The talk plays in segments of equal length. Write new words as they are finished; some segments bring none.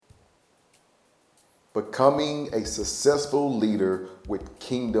Becoming a successful leader with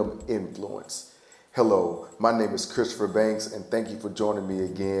kingdom influence. Hello, my name is Christopher Banks, and thank you for joining me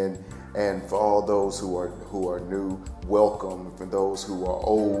again. And for all those who are new, welcome. For those who are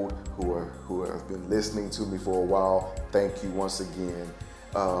old, who have been listening to me for a while, thank you once again.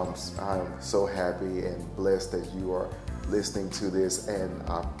 I'm so happy and blessed that you are listening to this, and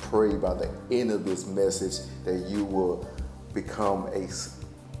I pray by the end of this message that you will become a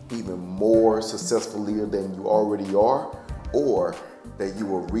even more successful leader than you already are, or that you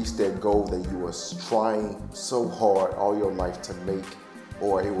will reach that goal that you are trying so hard all your life to make,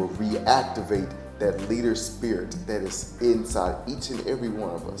 or it will reactivate that leader spirit that is inside each and every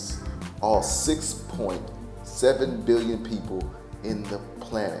one of us. All 6.7 billion people in the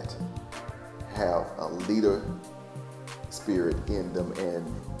planet have a leader spirit in them, and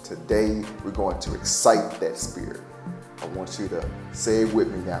today we're going to excite that spirit. I want you to say it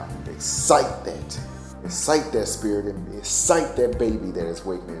with me now. Excite that spirit, and excite that baby that is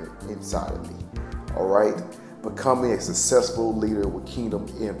waking inside of me. All right? Becoming a successful leader with kingdom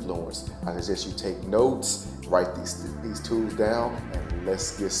influence. I suggest you take notes, write these tools down, and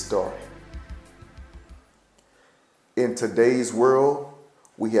let's get started. In today's world,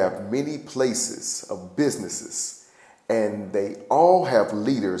 we have many places of businesses, and they all have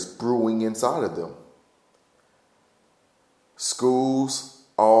leaders brewing inside of them. Schools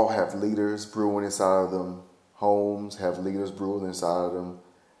all have leaders brewing inside of them. Homes have leaders brewing inside of them.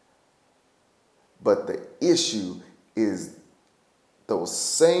 But the issue is those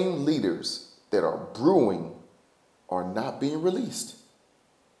same leaders that are brewing are not being released.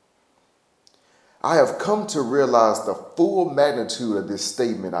 I have come to realize the full magnitude of this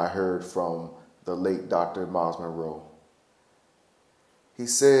statement I heard from the late Dr. Miles Monroe. He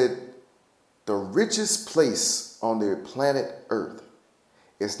said, the richest place on the planet Earth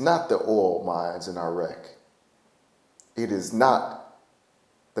is not the oil mines in Iraq. It is not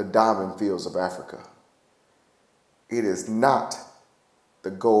the diamond fields of Africa. It is not the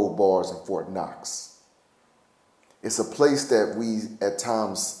gold bars in Fort Knox. It's a place that we at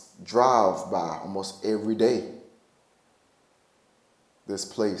times drive by almost every day. This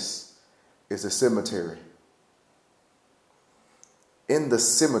place is a cemetery. In the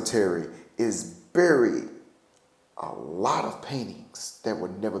cemetery is buried a lot of paintings that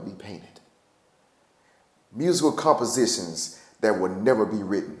would never be painted. Musical compositions that would never be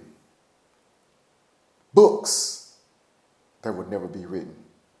written. Books that would never be written.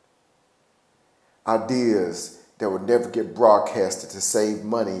 Ideas that would never get broadcasted to save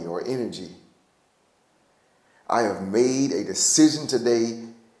money or energy. I have made a decision today,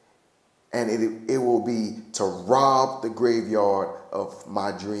 and it will be to rob the graveyard of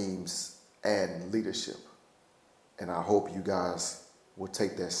my dreams and leadership. And I hope you guys will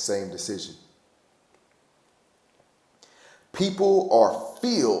take that same decision. People are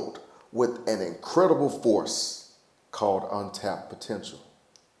filled with an incredible force called untapped potential.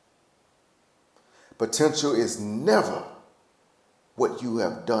 Potential is never what you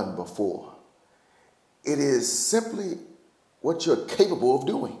have done before. It is simply what you're capable of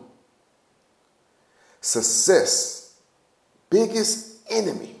doing. Success, biggest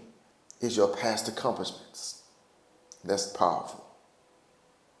enemy, is your past accomplishments. That's powerful.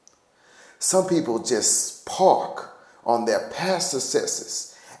 Some people just park on their past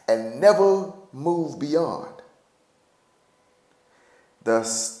successes and never move beyond.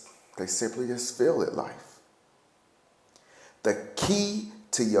 Thus, they simply just fail at life. The key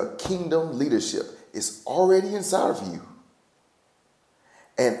to your kingdom leadership is already inside of you.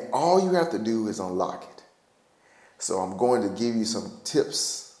 And all you have to do is unlock it. So I'm going to give you some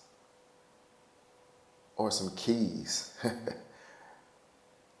tips or some keys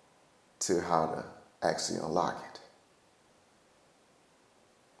to how to actually unlock it.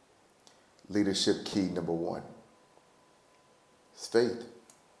 Leadership key number 1 is faith.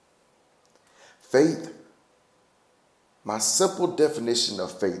 Faith, my simple definition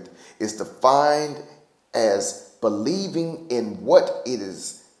of faith is defined as believing in what it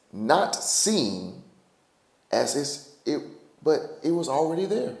is not seen but it was already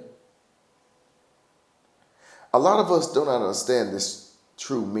there. A lot of us don't understand this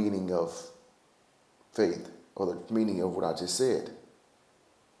true meaning of faith, or the meaning of what I just said.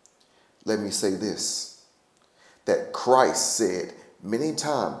 Let me say this, that Christ said many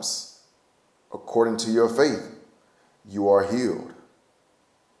times, according to your faith, you are healed.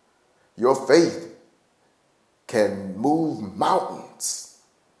 Your faith can move mountains.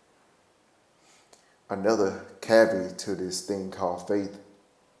 Another caveat to this thing called faith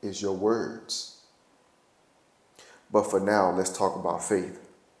is your words. But for now, let's talk about faith.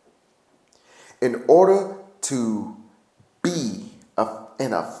 In order to be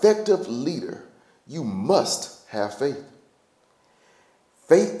an effective leader, you must have faith.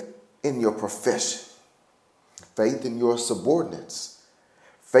 Faith in your profession, faith in your subordinates,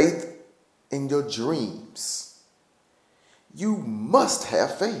 faith in your dreams. You must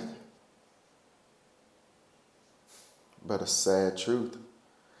have faith. But a sad truth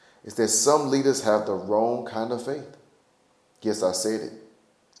is that some leaders have the wrong kind of faith. Yes, I said it,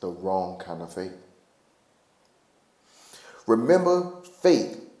 the wrong kind of faith. Remember,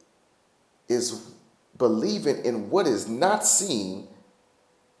 faith is believing in what is not seen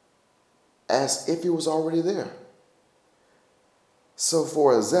as if it was already there. So,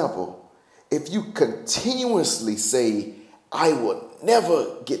 for example, if you continuously say, I will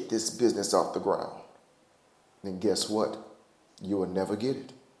never get this business off the ground, then guess what? You will never get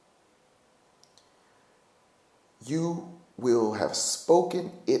it. You will have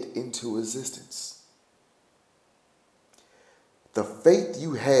spoken it into existence. The faith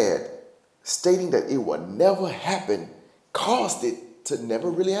you had stating that it would never happen caused it to never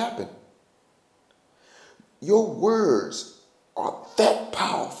really happen. Your words are that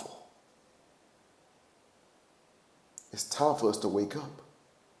powerful. It's time for us to wake up.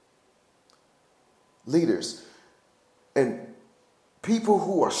 Leaders and people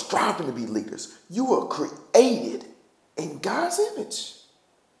who are striving to be leaders, you are created in God's image.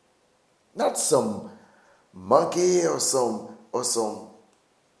 Not some monkey or some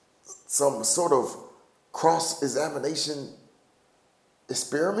sort of cross-examination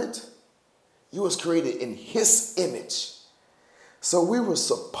experiment. You was created in his image. So we were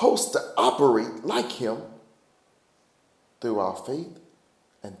supposed to operate like him through our faith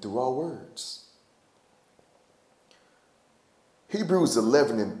and through our words. Hebrews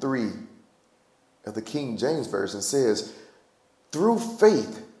 11:3 of the King James Version says, through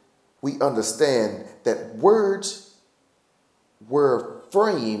faith we understand that words were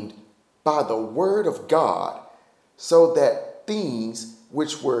framed by the word of God, so that things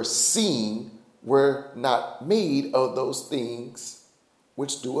which were seen were not made of those things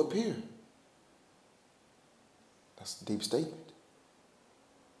which do appear. That's a deep statement.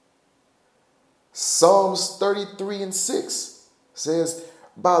 Psalms 33:6 says,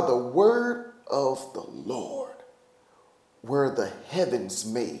 by the word of the Lord were the heavens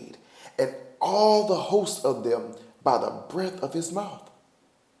made, and all the hosts of them by the breath of his mouth.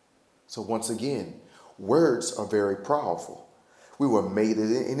 So once again, words are very powerful. We were made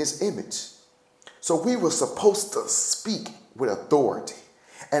in his image. So we were supposed to speak with authority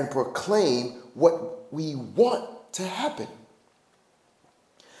and proclaim what we want to happen.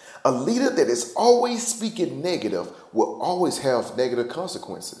 A leader that is always speaking negative will always have negative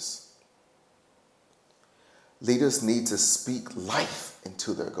consequences. Leaders need to speak life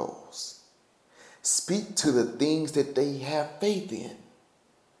into their goals. Speak to the things that they have faith in.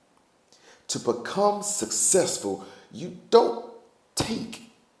 To become successful, you don't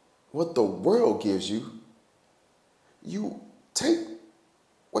take what the world gives you. You take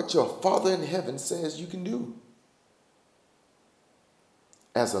what your Father in heaven says you can do.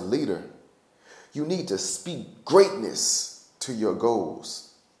 As a leader, you need to speak greatness to your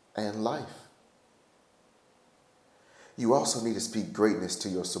goals and life. You also need to speak greatness to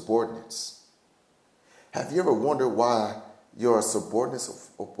your subordinates. Have you ever wondered why your subordinates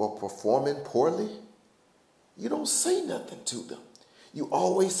are performing poorly? You don't say nothing to them. You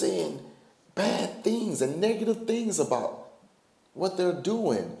always saying bad things and negative things about what they're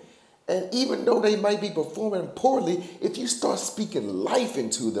doing. And even though they might be performing poorly, if you start speaking life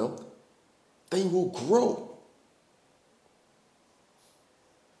into them, they will grow.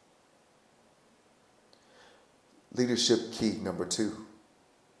 Leadership key number 2.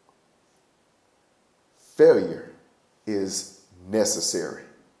 Failure is necessary.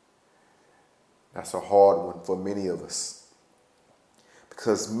 That's a hard one for many of us,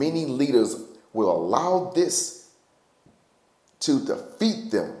 because many leaders will allow this to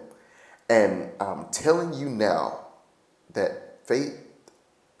defeat them. And I'm telling you now that faith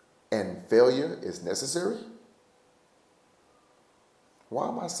and failure is necessary. Why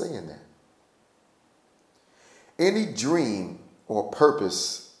am I saying that? Any dream or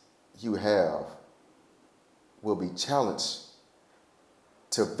purpose you have will be challenged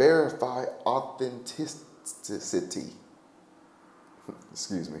to verify authenticity.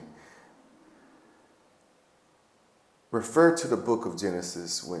 Excuse me. Refer to the book of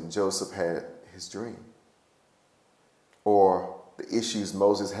Genesis when Joseph had his dream, or the issues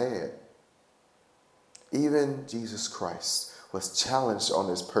Moses had. Even Jesus Christ was challenged on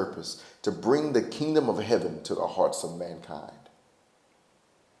his purpose to bring the kingdom of heaven to the hearts of mankind.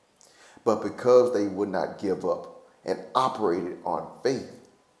 But because they would not give up and operated on faith,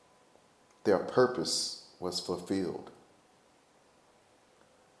 their purpose was fulfilled.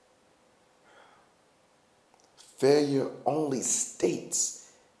 Failure only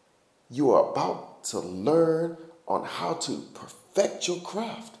states you are about to learn on how to perfect your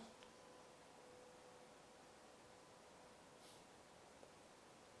craft.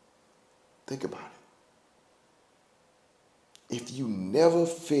 Think about it. If you never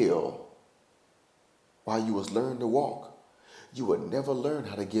fail while you was learning to walk, you would never learn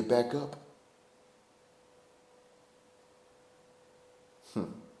how to get back up.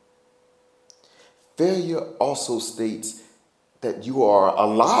 Failure also states that you are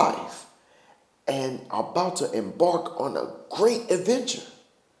alive and about to embark on a great adventure.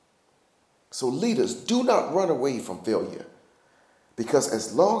 So leaders, do not run away from failure, because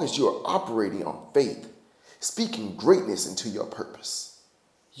as long as you are operating on faith, speaking greatness into your purpose,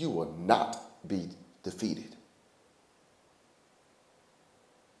 you will not be defeated.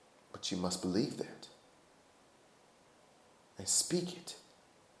 But you must believe that and speak it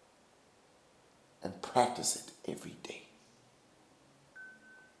and practice it every day.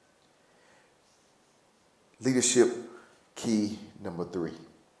 Leadership key number 3,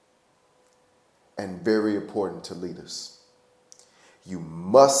 and very important to leaders. You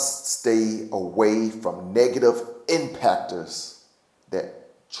must stay away from negative impactors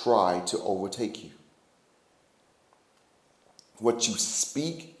that try to overtake you. What you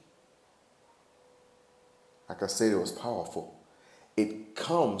speak, like I said, it was powerful. It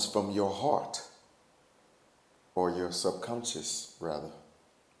comes from your heart, or your subconscious, rather.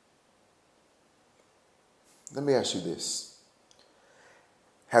 Let me ask you this.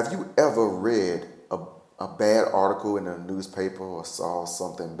 Have you ever read a bad article in a newspaper, or saw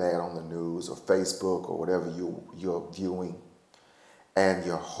something bad on the news or Facebook or whatever you're viewing, and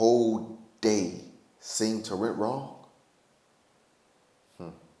your whole day seemed to went wrong?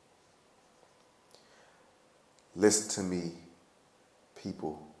 Listen to me,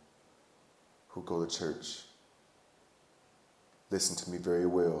 people who go to church. Listen to me very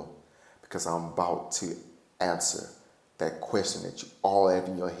well, because I'm about to answer that question that you all have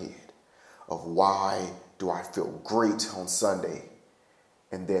in your head of why do I feel great on Sunday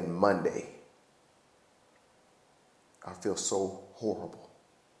and then Monday I feel so horrible.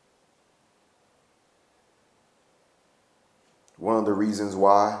 One of the reasons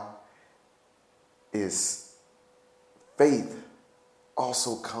why is faith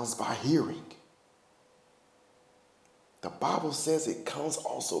also comes by hearing. The Bible says it comes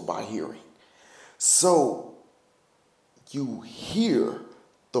also by hearing. So you hear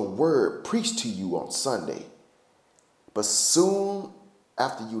the word preached to you on Sunday, but soon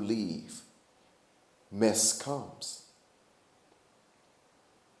after you leave, mess comes.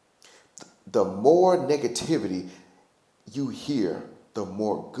 The more negativity you hear, the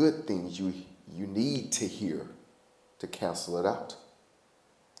more good things you need to hear to cancel it out.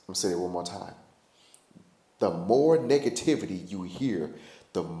 I'm going to say it one more time. The more negativity you hear,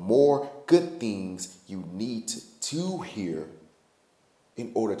 the more good things you need to hear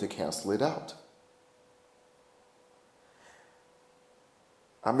in order to cancel it out.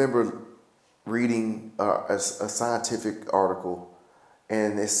 I remember reading a scientific article,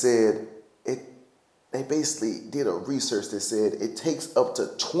 and it said they basically did a research that said it takes up to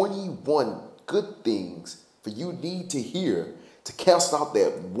 21 good things for you need to hear to cancel out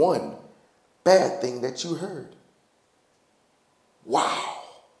that one bad thing that you heard. Wow.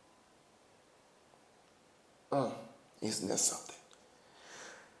 Isn't that something?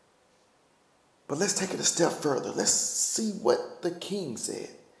 But let's take it a step further. Let's see what the king said.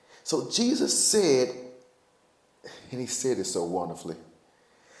 So Jesus said, and he said it so wonderfully,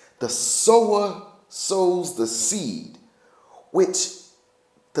 the sower sows the seed, which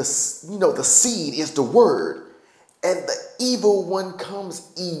the seed is the word, and the evil one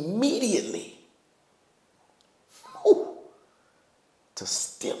comes immediately to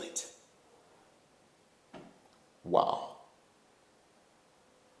steal it. Wow.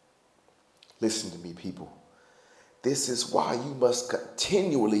 Listen to me, people. This is why you must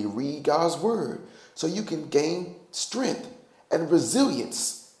continually read God's word so you can gain strength and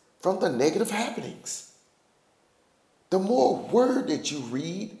resilience from the negative happenings. The more word that you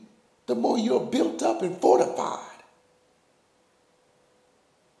read, the more you're built up and fortified.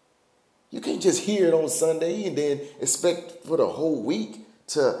 You can't just hear it on Sunday and then expect for the whole week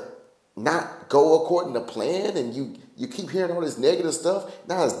to not go according to plan, and you keep hearing all this negative stuff.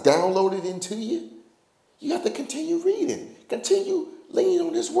 Now it's downloaded into you. You have to continue reading, continue leaning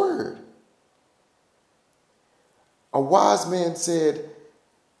on this word. A wise man said,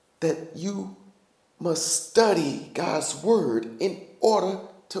 that you must study God's word in order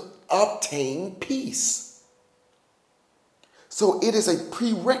to obtain peace. So it is a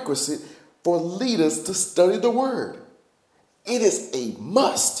prerequisite for leaders to study the word. It is a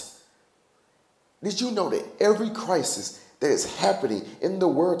must. Did you know that every crisis that is happening in the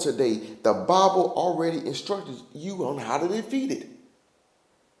world today, the Bible already instructed you on how to defeat it?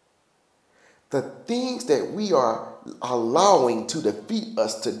 The things that we are allowing to defeat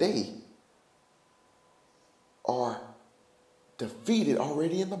us today are defeated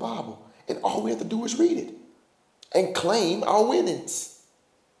already in the Bible. And all we have to do is read it and claim our winnings.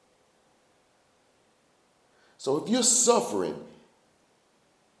 So if you're suffering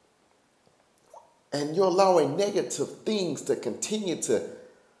and you're allowing negative things to continue to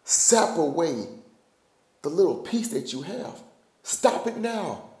sap away the little peace that you have, stop it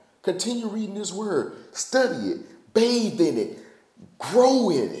now. Continue reading this word. Study it. Bathe in it. Grow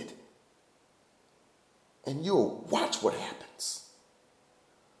in it. And you'll watch what happens.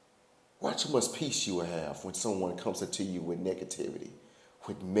 Watch how much peace you will have when someone comes into you with negativity,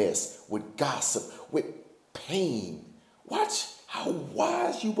 with mess, with gossip, with pain. Watch how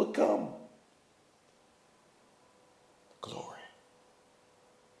wise you become. Glory.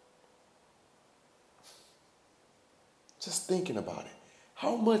 Just thinking about it.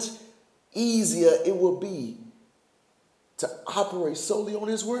 How much easier it will be to operate solely on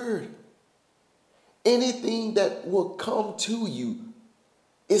his word. Anything that will come to you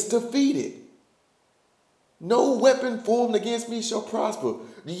is defeated. No weapon formed against me shall prosper.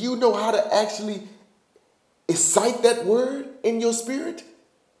 Do you know how to actually incite that word in your spirit?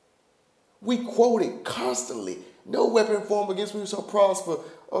 We quote it constantly. No weapon formed against me shall prosper.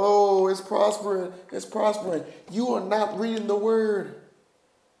 Oh, it's prospering. It's prospering. You are not reading the word.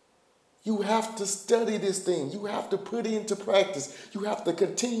 You have to study this thing. You have to put it into practice. You have to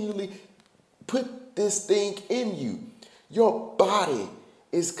continually put this thing in you. Your body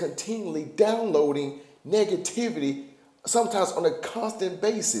is continually downloading negativity, sometimes on a constant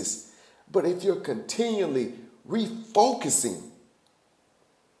basis. But if you're continually refocusing,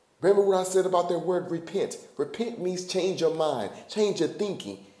 remember what I said about that word repent. Repent means change your mind, change your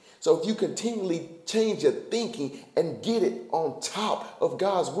thinking. So if you continually change your thinking and get it on top of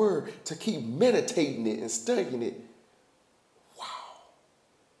God's word to keep meditating it and studying it, wow,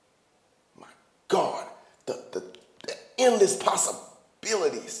 my God, the endless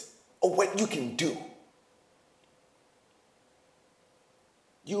possibilities of what you can do.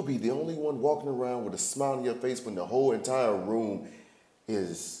 You'll be the only one walking around with a smile on your face when the whole entire room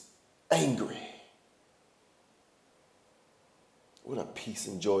is angry. What a peace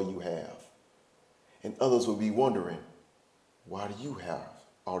and joy you have. And others will be wondering, why do you have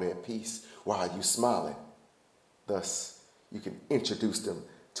all that peace? Why are you smiling? Thus, you can introduce them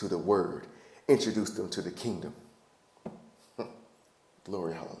to the word, introduce them to the kingdom.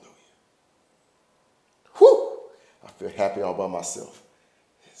 Glory, hallelujah. Whew! I feel happy all by myself.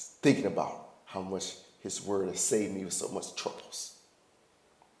 Just thinking about how much his word has saved me with so much troubles.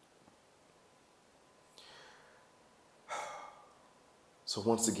 So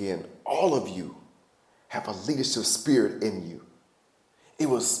once again, all of you have a leadership spirit in you. It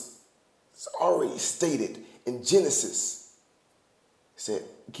was already stated in Genesis. It said,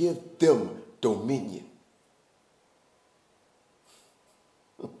 give them dominion.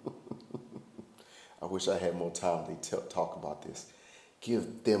 I wish I had more time to talk about this.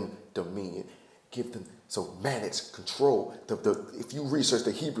 Give them dominion. Give them, so manage, control. If you research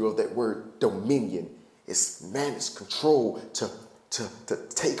the Hebrew of that word dominion, it's manage, control, to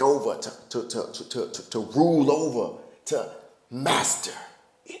take over, to rule over, to master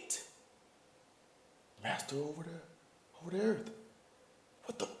it. Master over the earth.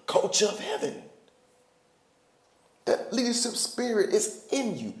 With the culture of heaven. That leadership spirit is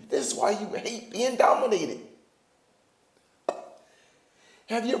in you. This is why you hate being dominated.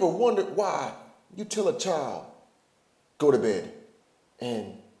 Have you ever wondered why you tell a child, go to bed,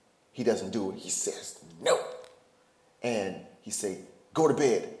 and he doesn't do it? He says no. And he say, go to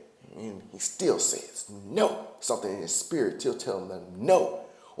bed. And he still says no. Something in his spirit still telling them no.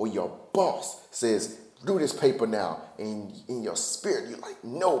 Or your boss says, do this paper now. And in your spirit, you're like,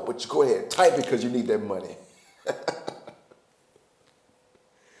 no, but you go ahead and type it because you need that money.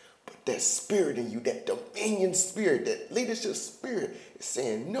 But that spirit in you, that dominion spirit, that leadership spirit is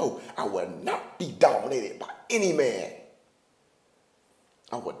saying, no, I will not be dominated by any man.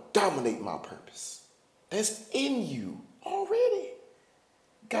 I will dominate my purpose. That's in you already.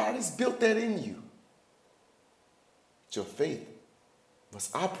 God has built that in you. But your faith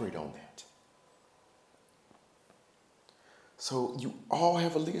must operate on that. So you all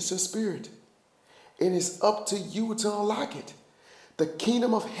have a leadership spirit. It is up to you to unlock it. The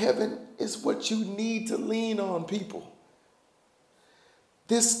kingdom of heaven is what you need to lean on, people.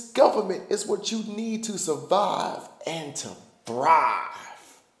 This government is what you need to survive and to thrive.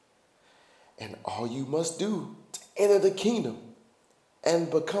 And all you must do to enter the kingdom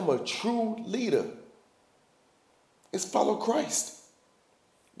and become a true leader is follow Christ.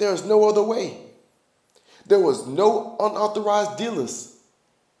 There is no other way. There was no unauthorized dealers.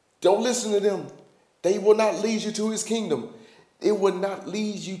 Don't listen to them. They will not lead you to his kingdom. It will not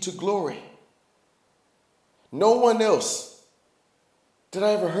lead you to glory. No one else that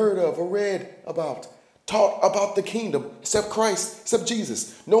I ever heard of or read about taught about the kingdom except Christ, except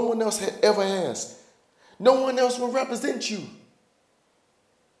Jesus. No one else ever has. No one else will represent you.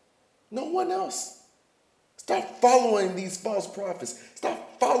 No one else. Stop following these false prophets.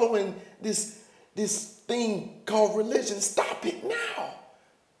 Stop following this thing called religion. Stop it now.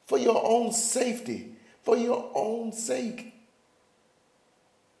 For your own safety. For your own sake.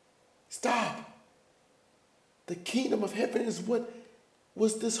 Stop. The kingdom of heaven is what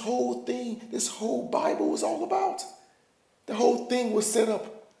was this whole thing, this whole Bible was all about. The whole thing was set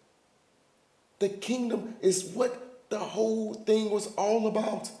up. The kingdom is what the whole thing was all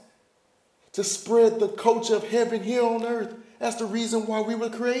about. To spread the culture of heaven here on earth. That's the reason why we were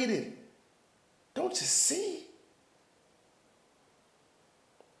created. Don't you see?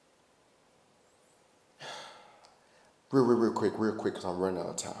 Real quick, because I'm running out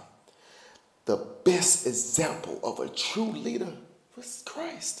of time. The best example of a true leader was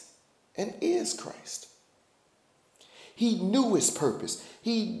Christ and is Christ. He knew his purpose.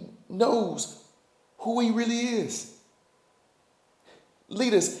 He knows who he really is.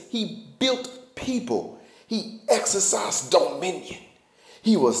 Leaders, he built people. He exercised dominion.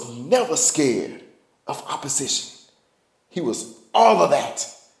 He was never scared of opposition. He was all of that,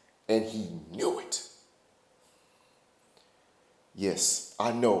 and he knew it. Yes,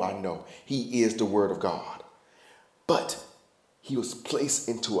 I know. He is the Word of God. But he was placed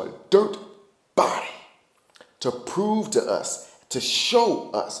into a dirt body to prove to us, to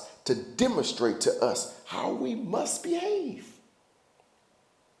show us, to demonstrate to us how we must behave.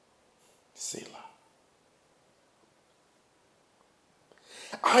 Selah.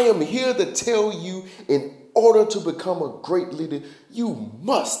 I am here to tell you, in order to become a great leader, you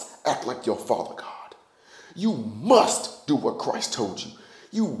must act like your Father God. You must do what Christ told you.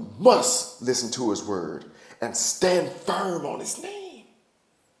 You must listen to his word and stand firm on his name.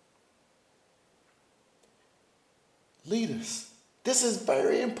 Leaders, this is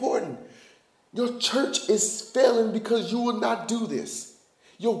very important. Your church is failing because you will not do this.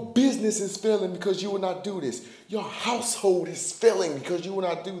 Your business is failing because you will not do this. Your household is failing because you will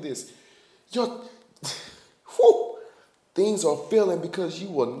not do this. Things are failing because you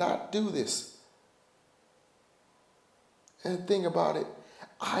will not do this. And think about it,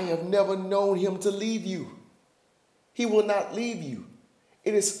 I have never known him to leave you. He will not leave you.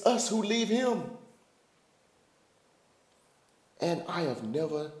 It is us who leave him. And I have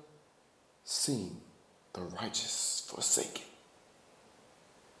never seen the righteous forsaken.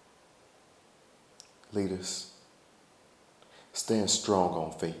 Leaders, stand strong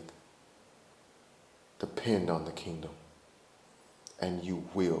on faith. Depend on the kingdom. And you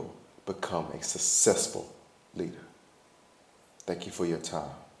will become a successful leader. Thank you for your time.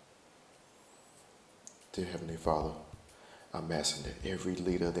 Dear Heavenly Father, I'm asking that every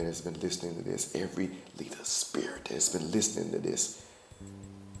leader that has been listening to this, every leader spirit that has been listening to this,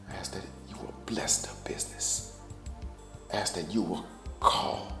 I ask that you will bless their business. I ask that you will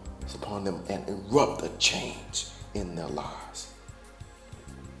call upon them and erupt a change in their lives.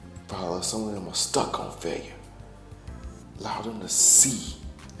 Father, some of them are stuck on failure. Allow them to see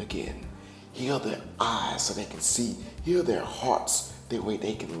again. Heal their eyes so they can see. Heal their hearts the way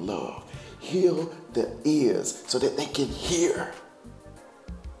they can love. Heal their ears so that they can hear.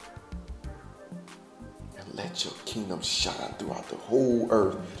 And let your kingdom shine throughout the whole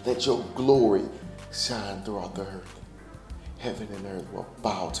earth. Let your glory shine throughout the earth. Heaven and earth will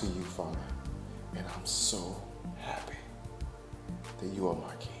bow to you, Father. And I'm so happy that you are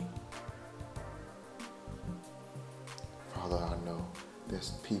my King. Father, I know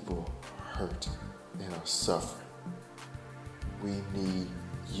there's people hurt and are suffering. We need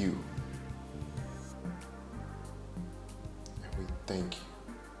you. And we thank you.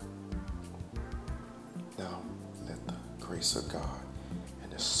 Now let the grace of God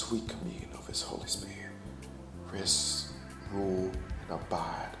and the sweet communion of his Holy Spirit rest, rule, and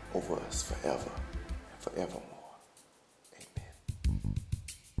abide over us forever and forevermore.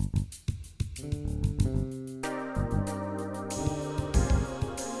 Amen.